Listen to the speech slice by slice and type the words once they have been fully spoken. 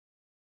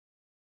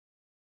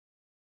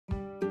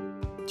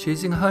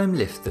Choosing a home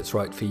lift that's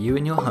right for you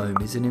and your home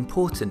is an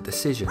important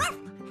decision.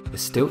 The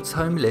Stiltz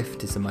home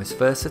lift is the most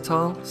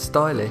versatile,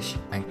 stylish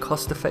and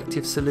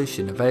cost-effective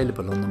solution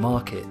available on the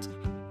market.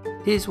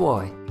 Here's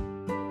why.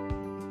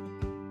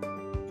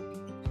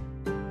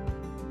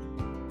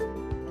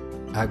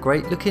 Our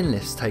great looking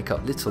lifts take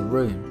up little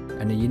room,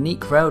 and a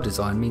unique rail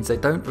design means they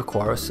don't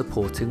require a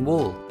supporting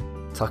wall.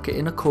 Tuck it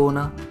in a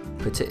corner,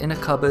 put it in a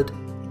cupboard,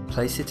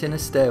 place it in a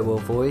stairwell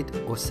void,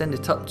 or send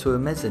it up to a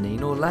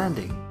mezzanine or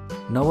landing.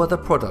 No other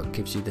product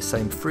gives you the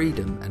same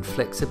freedom and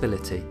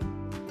flexibility.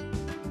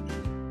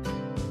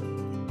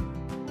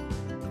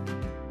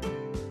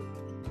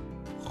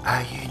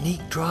 Our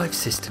unique drive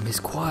system is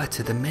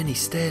quieter than many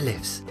stair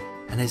lifts,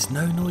 and there's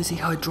no noisy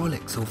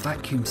hydraulics or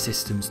vacuum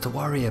systems to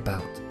worry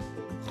about.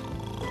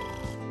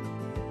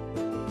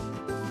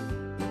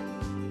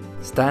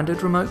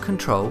 Standard remote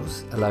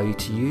controls allow you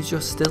to use your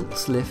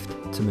Stiltz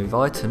lift to move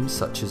items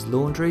such as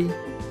laundry,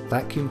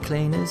 vacuum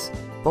cleaners,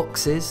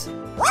 boxes,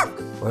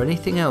 or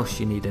anything else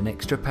you need an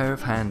extra pair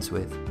of hands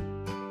with.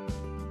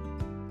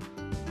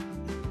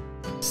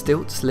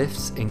 Stiltz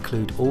lifts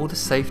include all the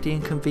safety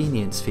and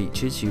convenience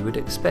features you would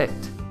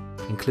expect,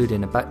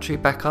 including a battery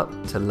backup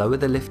to lower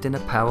the lift in a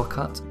power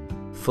cut,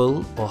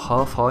 full or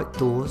half height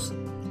doors,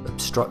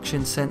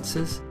 obstruction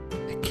sensors,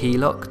 a key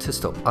lock to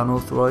stop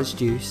unauthorized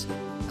use,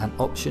 an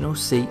optional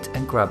seat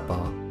and grab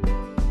bar.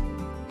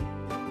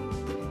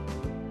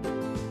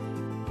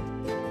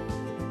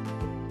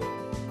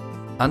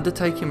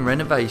 Undertaking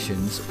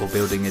renovations or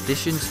building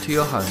additions to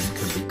your home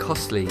can be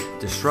costly,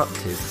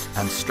 disruptive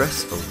and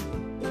stressful.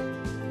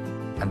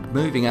 And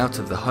moving out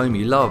of the home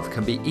you love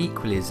can be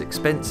equally as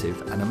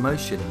expensive and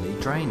emotionally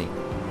draining.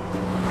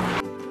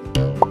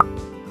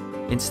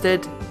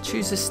 Instead,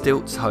 choose a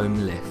Stiltz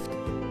home lift.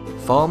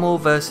 Far more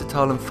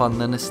versatile and fun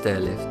than a stair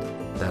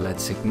lift, they'll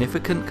add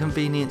significant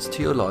convenience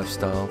to your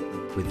lifestyle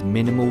with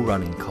minimal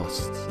running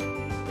costs.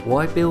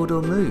 Why build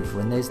or move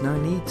when there's no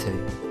need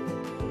to?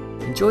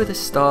 Enjoy the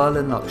style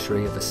and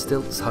luxury of a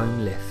Stiltz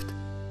home lift.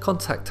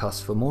 Contact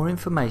us for more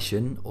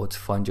information or to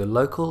find your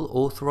local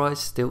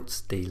authorised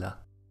Stiltz dealer.